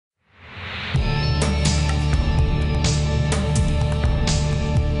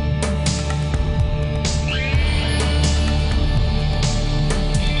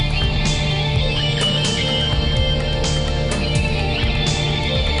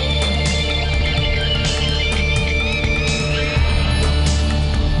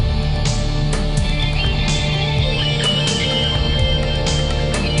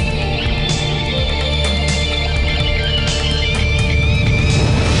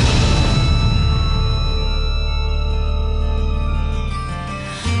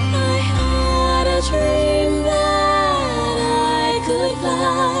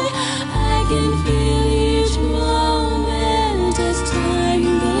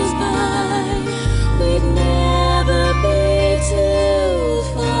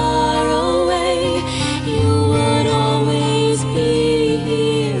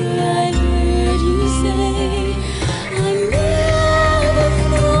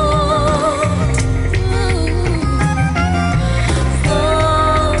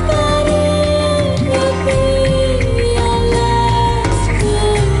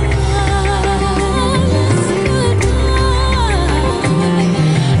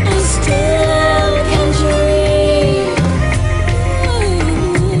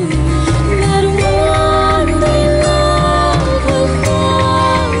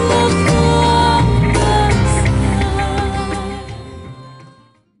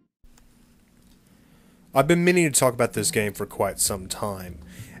I've been meaning to talk about this game for quite some time,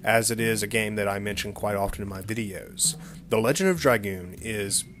 as it is a game that I mention quite often in my videos. The Legend of Dragoon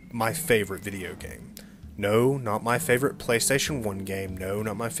is my favorite video game. No, not my favorite PlayStation 1 game, no,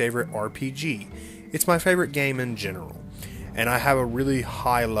 not my favorite RPG. It's my favorite game in general, and I have a really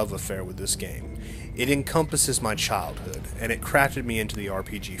high love affair with this game. It encompasses my childhood, and it crafted me into the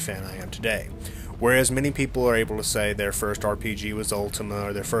RPG fan I am today. Whereas many people are able to say their first RPG was Ultima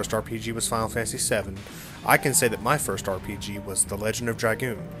or their first RPG was Final Fantasy VII, I can say that my first RPG was The Legend of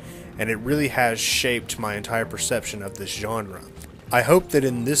Dragoon, and it really has shaped my entire perception of this genre. I hope that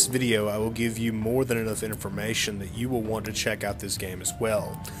in this video I will give you more than enough information that you will want to check out this game as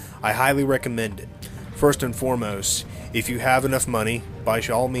well. I highly recommend it. First and foremost, if you have enough money, by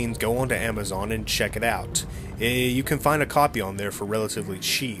all means go onto Amazon and check it out. You can find a copy on there for relatively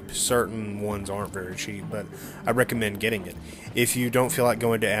cheap. Certain ones aren't very cheap, but I recommend getting it. If you don't feel like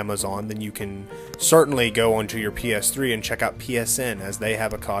going to Amazon, then you can certainly go onto your PS3 and check out PSN, as they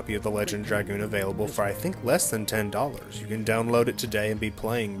have a copy of The Legend of Dragoon available for I think less than $10. You can download it today and be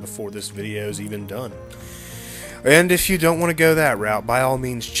playing before this video is even done. And if you don't want to go that route, by all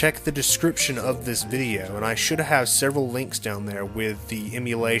means check the description of this video, and I should have several links down there with the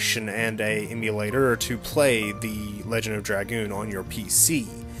emulation and a emulator to play The Legend of Dragoon on your PC.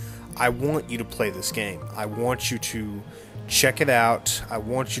 I want you to play this game. I want you to check it out. I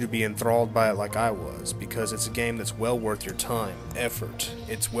want you to be enthralled by it like I was, because it's a game that's well worth your time, effort.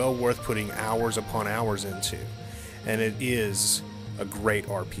 It's well worth putting hours upon hours into, and it is a great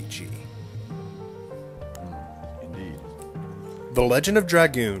RPG. The Legend of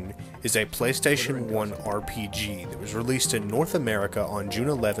Dragoon is a PlayStation 1 RPG that was released in North America on June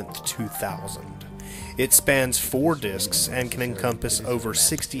 11th, 2000. It spans 4 discs and can encompass over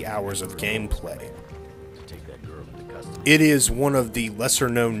 60 hours of gameplay. It is one of the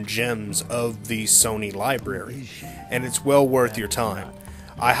lesser-known gems of the Sony library, and it's well worth your time.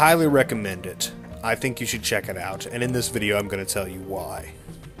 I highly recommend it. I think you should check it out, and in this video I'm going to tell you why.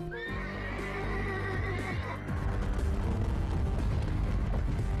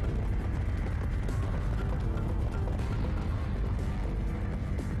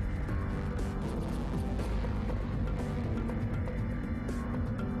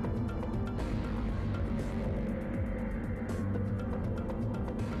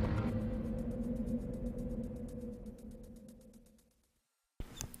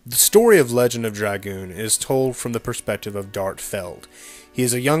 The story of Legend of Dragoon is told from the perspective of Dart Feld. He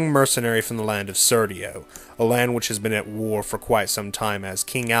is a young mercenary from the land of Serdio, a land which has been at war for quite some time as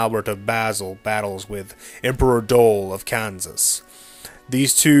King Albert of Basel battles with Emperor Dole of Kansas.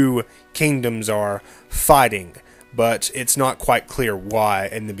 These two kingdoms are fighting, but it's not quite clear why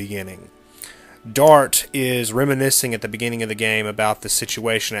in the beginning. Dart is reminiscing at the beginning of the game about the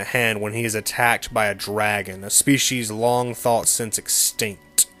situation at hand when he is attacked by a dragon, a species long thought since extinct.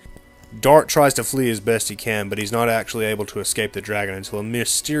 Dart tries to flee as best he can, but he's not actually able to escape the dragon until a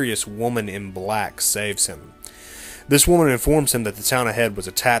mysterious woman in black saves him. This woman informs him that the town ahead was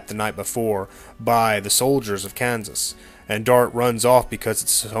attacked the night before by the soldiers of Kansas, and Dart runs off because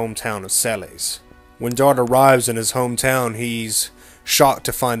it's his hometown of Celes. When Dart arrives in his hometown, he's shocked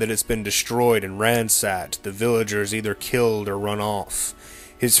to find that it's been destroyed and ransacked, the villagers either killed or run off.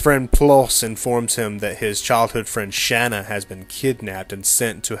 His friend Plos informs him that his childhood friend Shanna has been kidnapped and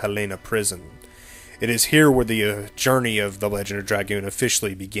sent to Helena prison. It is here where the journey of The Legend of Dragoon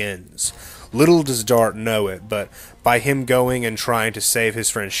officially begins. Little does Dart know it, but by him going and trying to save his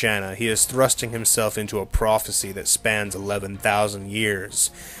friend Shanna, he is thrusting himself into a prophecy that spans 11,000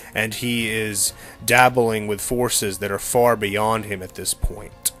 years, and he is dabbling with forces that are far beyond him at this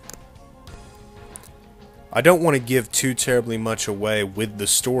point. I don't want to give too terribly much away with the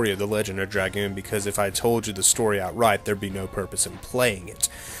story of The Legend of Dragoon, because if I told you the story outright, there'd be no purpose in playing it.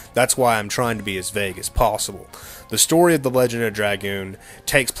 That's why I'm trying to be as vague as possible. The story of The Legend of Dragoon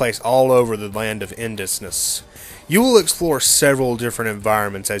takes place all over the land of Indusness. You will explore several different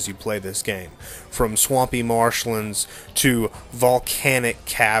environments as you play this game, from swampy marshlands to volcanic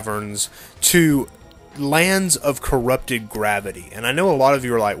caverns to lands of corrupted gravity. And I know a lot of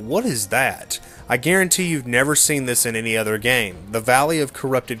you are like, what is that? I guarantee you've never seen this in any other game. The Valley of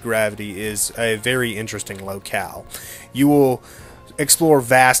Corrupted Gravity is a very interesting locale. You will explore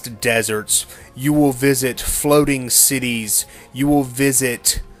vast deserts, you will visit floating cities, you will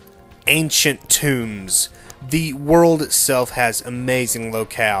visit ancient tombs. The world itself has amazing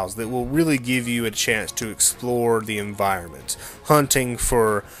locales that will really give you a chance to explore the environment, hunting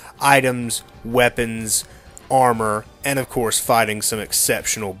for items, weapons, armor, and of course fighting some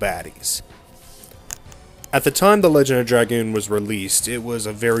exceptional baddies. At the time The Legend of Dragoon was released, it was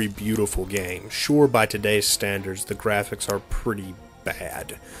a very beautiful game. Sure, by today's standards, the graphics are pretty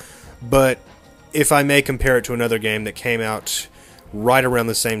bad. But if I may compare it to another game that came out right around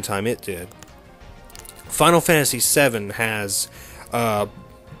the same time it did, Final Fantasy VII has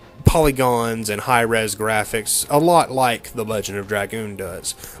polygons and high-res graphics, a lot like The Legend of Dragoon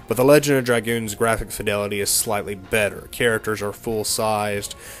does. But The Legend of Dragoon's graphic fidelity is slightly better. Characters are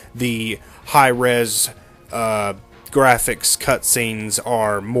full-sized. The high-res graphics cutscenes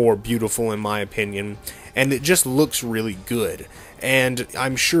are more beautiful in my opinion, and it just looks really good. And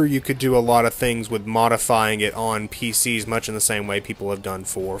I'm sure you could do a lot of things with modifying it on PCs, much in the same way people have done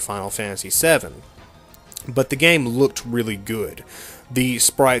for Final Fantasy VII. But the game looked really good. The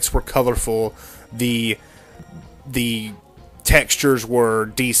sprites were colorful, the textures were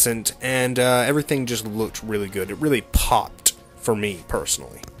decent, and everything just looked really good. It really popped for me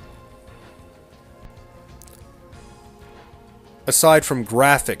personally. Aside from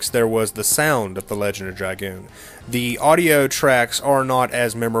graphics, there was the sound of The Legend of Dragoon. The audio tracks are not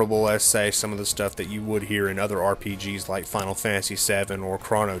as memorable as, say, some of the stuff that you would hear in other RPGs like Final Fantasy VII or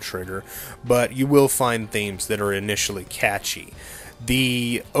Chrono Trigger, but you will find themes that are initially catchy.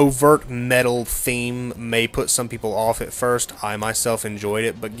 The overt metal theme may put some people off at first. I myself enjoyed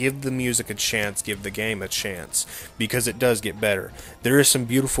it, but give the music a chance, give the game a chance, because it does get better. There is some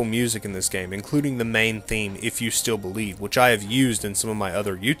beautiful music in this game, including the main theme, If You Still Believe, which I have used in some of my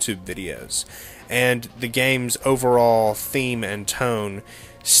other YouTube videos. And the game's overall theme and tone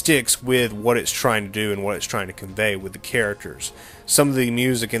sticks with what it's trying to do and what it's trying to convey with the characters. Some of the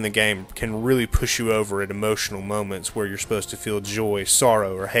music in the game can really push you over at emotional moments where you're supposed to feel joy,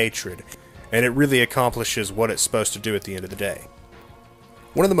 sorrow, or hatred, and it really accomplishes what it's supposed to do at the end of the day.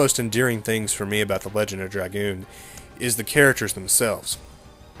 One of the most endearing things for me about The Legend of Dragoon is the characters themselves.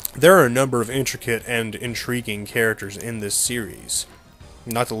 There are a number of intricate and intriguing characters in this series,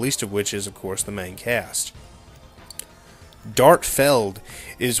 not the least of which is, of course, the main cast. Dart Feld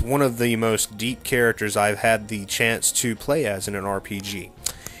is one of the most deep characters I've had the chance to play as in an RPG.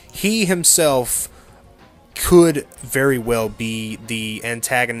 He himself could very well be the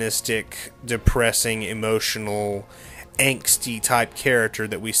antagonistic, depressing, emotional, angsty type character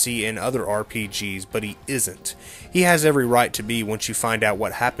that we see in other RPGs, but he isn't. He has every right to be once you find out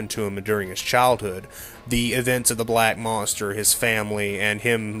what happened to him during his childhood, the events of the Black Monster, his family, and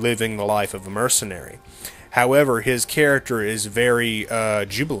him living the life of a mercenary. However, his character is very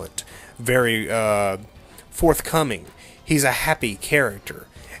jubilant, very forthcoming. He's a happy character.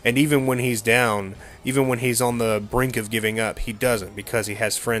 And even when he's down, even when he's on the brink of giving up, he doesn't, because he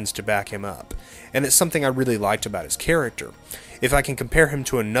has friends to back him up. And it's something I really liked about his character. If I can compare him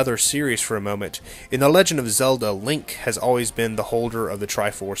to another series for a moment, in The Legend of Zelda, Link has always been the holder of the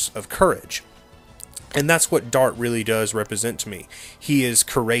Triforce of Courage. And that's what Dart really does represent to me. He is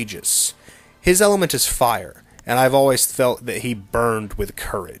courageous. His element is fire, and I've always felt that he burned with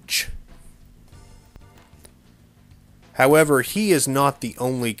courage. However, he is not the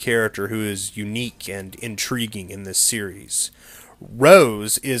only character who is unique and intriguing in this series.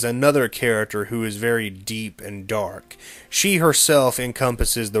 Rose is another character who is very deep and dark. She herself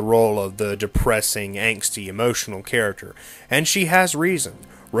encompasses the role of the depressing, angsty, emotional character, and she has reason.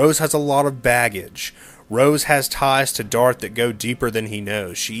 Rose has a lot of baggage. Rose has ties to Dart that go deeper than he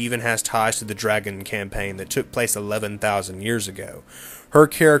knows. She even has ties to the Dragon campaign that took place 11,000 years ago. Her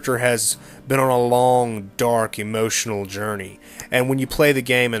character has been on a long, dark, emotional journey, and when you play the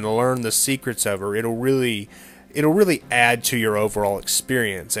game and learn the secrets of her, it'll really add to your overall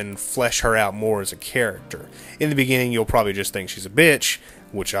experience and flesh her out more as a character. In the beginning, you'll probably just think she's a bitch,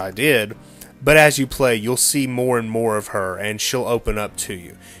 which I did, but as you play, you'll see more and more of her, and she'll open up to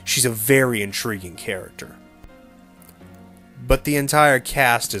you. She's a very intriguing character. But the entire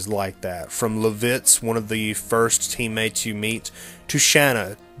cast is like that, from Levitz, one of the first teammates you meet, to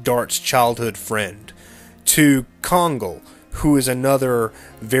Shanna, Dart's childhood friend, to Kongal, who is another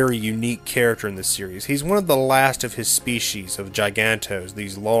very unique character in this series. He's one of the last of his species of Gigantos,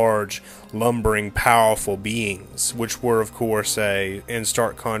 these large, lumbering, powerful beings, which were, of course, in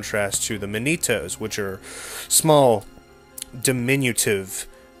stark contrast to the Manitos, which are small, diminutive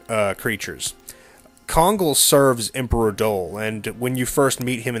creatures. Kongal serves Emperor Dole, and when you first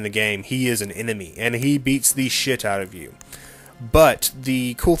meet him in the game, he is an enemy, and he beats the shit out of you. But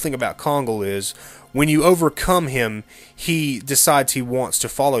the cool thing about Kongal is, when you overcome him, he decides he wants to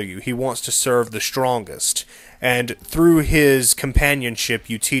follow you. He wants to serve the strongest. And through his companionship,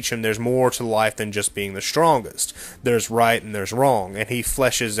 you teach him there's more to life than just being the strongest. There's right and there's wrong, and he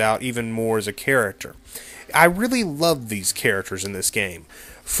fleshes out even more as a character. I really love these characters in this game.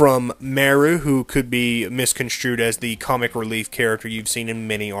 From Meru, who could be misconstrued as the comic relief character you've seen in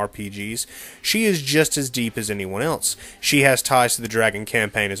many RPGs, she is just as deep as anyone else. She has ties to the Dragon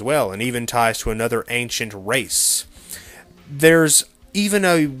campaign as well, and even ties to another ancient race. There's even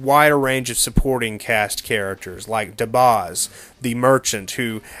a wider range of supporting cast characters, like Dabaz, the merchant,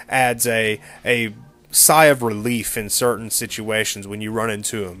 who adds a sigh of relief in certain situations when you run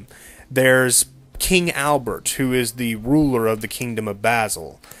into him. There's King Albert, who is the ruler of the Kingdom of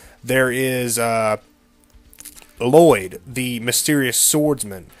Basil. There is Lloyd, the mysterious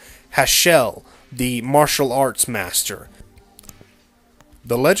swordsman. Hashel, the martial arts master.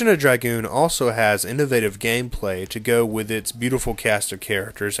 The Legend of Dragoon also has innovative gameplay to go with its beautiful cast of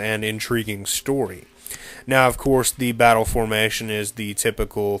characters and intriguing story. Now, of course, the battle formation is the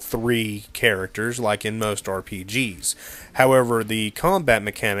typical 3 characters, like in most RPGs. However, the combat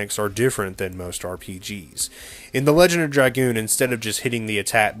mechanics are different than most RPGs. In The Legend of Dragoon, instead of just hitting the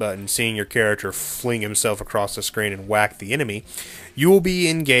attack button, seeing your character fling himself across the screen and whack the enemy, you will be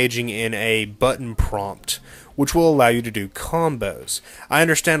engaging in a button prompt, which will allow you to do combos. I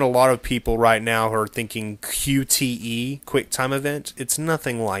understand a lot of people right now are thinking QTE, Quick Time Event. It's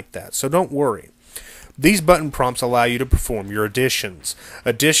nothing like that, so don't worry. These button prompts allow you to perform your additions.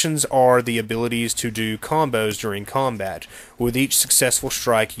 Additions are the abilities to do combos during combat. With each successful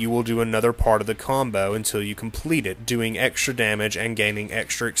strike, you will do another part of the combo until you complete it, doing extra damage and gaining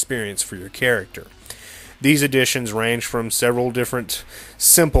extra experience for your character. These additions range from several different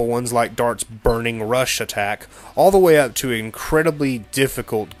simple ones like Dart's Burning Rush attack, all the way up to an incredibly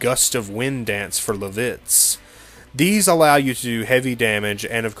difficult Gust of Wind dance for Levitz. These allow you to do heavy damage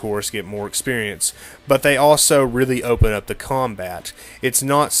and, of course, get more experience, but they also really open up the combat. It's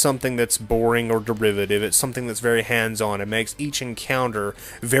not something that's boring or derivative, it's something that's very hands-on. It makes each encounter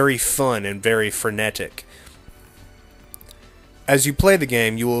very fun and very frenetic. As you play the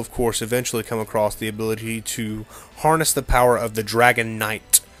game, you will, of course, eventually come across the ability to harness the power of the Dragon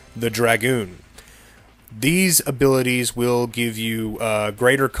Knight, the Dragoon. These abilities will give you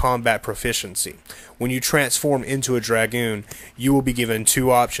greater combat proficiency. When you transform into a Dragoon, you will be given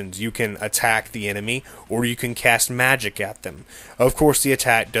 2 options. You can attack the enemy, or you can cast magic at them. Of course, the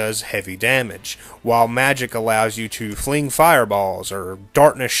attack does heavy damage, while magic allows you to fling fireballs, or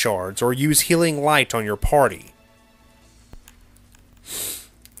darkness shards, or use healing light on your party.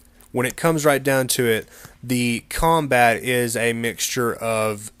 When it comes right down to it, the combat is a mixture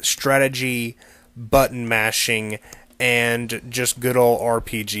of strategy, button mashing, and just good old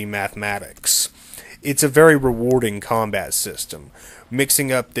RPG mathematics. It's a very rewarding combat system,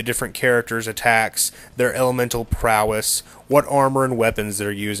 mixing up the different characters' attacks, their elemental prowess, what armor and weapons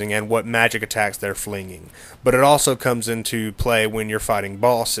they're using, and what magic attacks they're flinging. But it also comes into play when you're fighting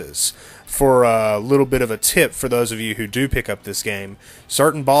bosses. For a little bit of a tip for those of you who do pick up this game,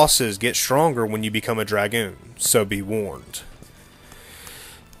 certain bosses get stronger when you become a Dragoon, so be warned.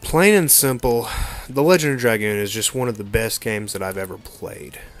 Plain and simple, The Legend of Dragoon is just one of the best games that I've ever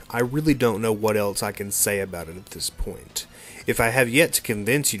played. I really don't know what else I can say about it at this point. If I have yet to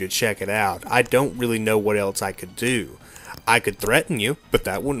convince you to check it out, I don't really know what else I could do. I could threaten you, but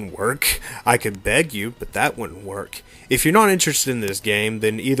that wouldn't work. I could beg you, but that wouldn't work. If you're not interested in this game,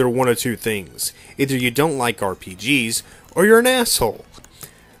 then either one of 2 things. Either you don't like RPGs, or you're an asshole.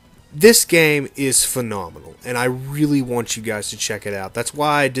 This game is phenomenal, and I really want you guys to check it out. That's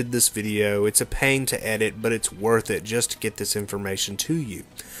why I did this video. It's a pain to edit, but it's worth it just to get this information to you.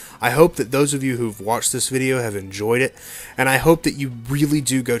 I hope that those of you who've watched this video have enjoyed it, and I hope that you really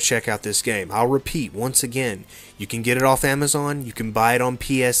do go check out this game. I'll repeat once again, you can get it off Amazon, you can buy it on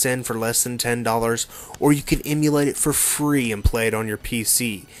PSN for less than $10, or you can emulate it for free and play it on your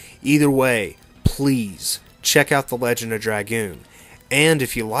PC. Either way, please check out The Legend of Dragoon. And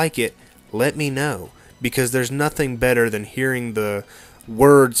if you like it, let me know, because there's nothing better than hearing the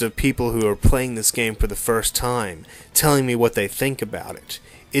words of people who are playing this game for the first time, telling me what they think about it.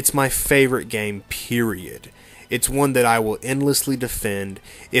 It's my favorite game, period. It's one that I will endlessly defend.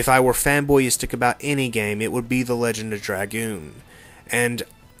 If I were fanboyistic about any game, it would be The Legend of Dragoon. And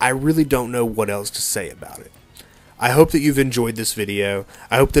I really don't know what else to say about it. I hope that you've enjoyed this video.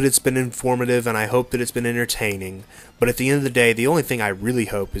 I hope that it's been informative, and I hope that it's been entertaining. But at the end of the day, the only thing I really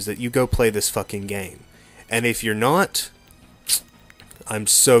hope is that you go play this fucking game. And if you're not, I'm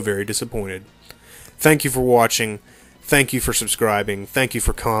so very disappointed. Thank you for watching. Thank you for subscribing. Thank you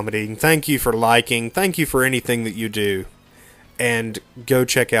for commenting. Thank you for liking. Thank you for anything that you do. And go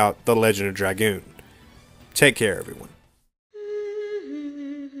check out The Legend of Dragoon. Take care, everyone.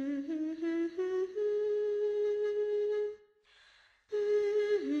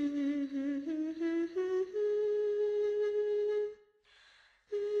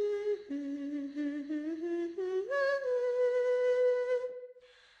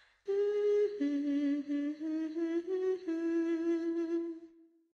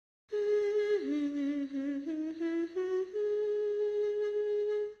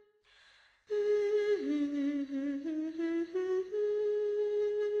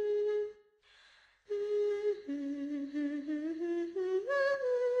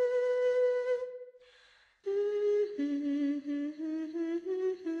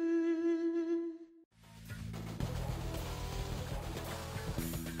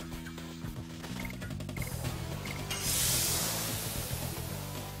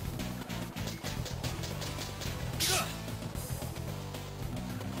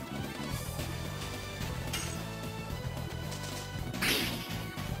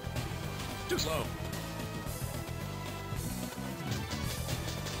 Too slow.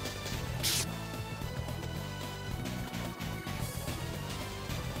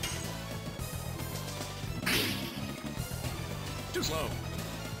 Too slow.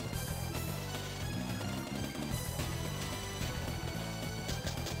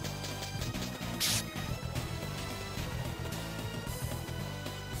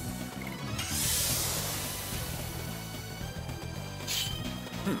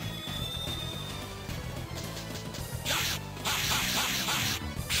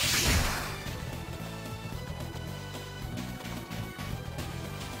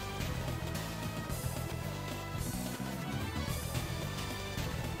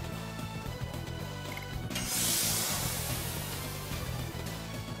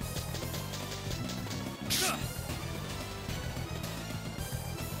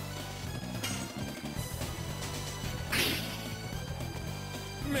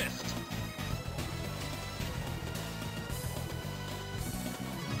 Missed.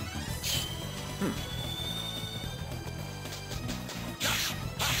 Hmm.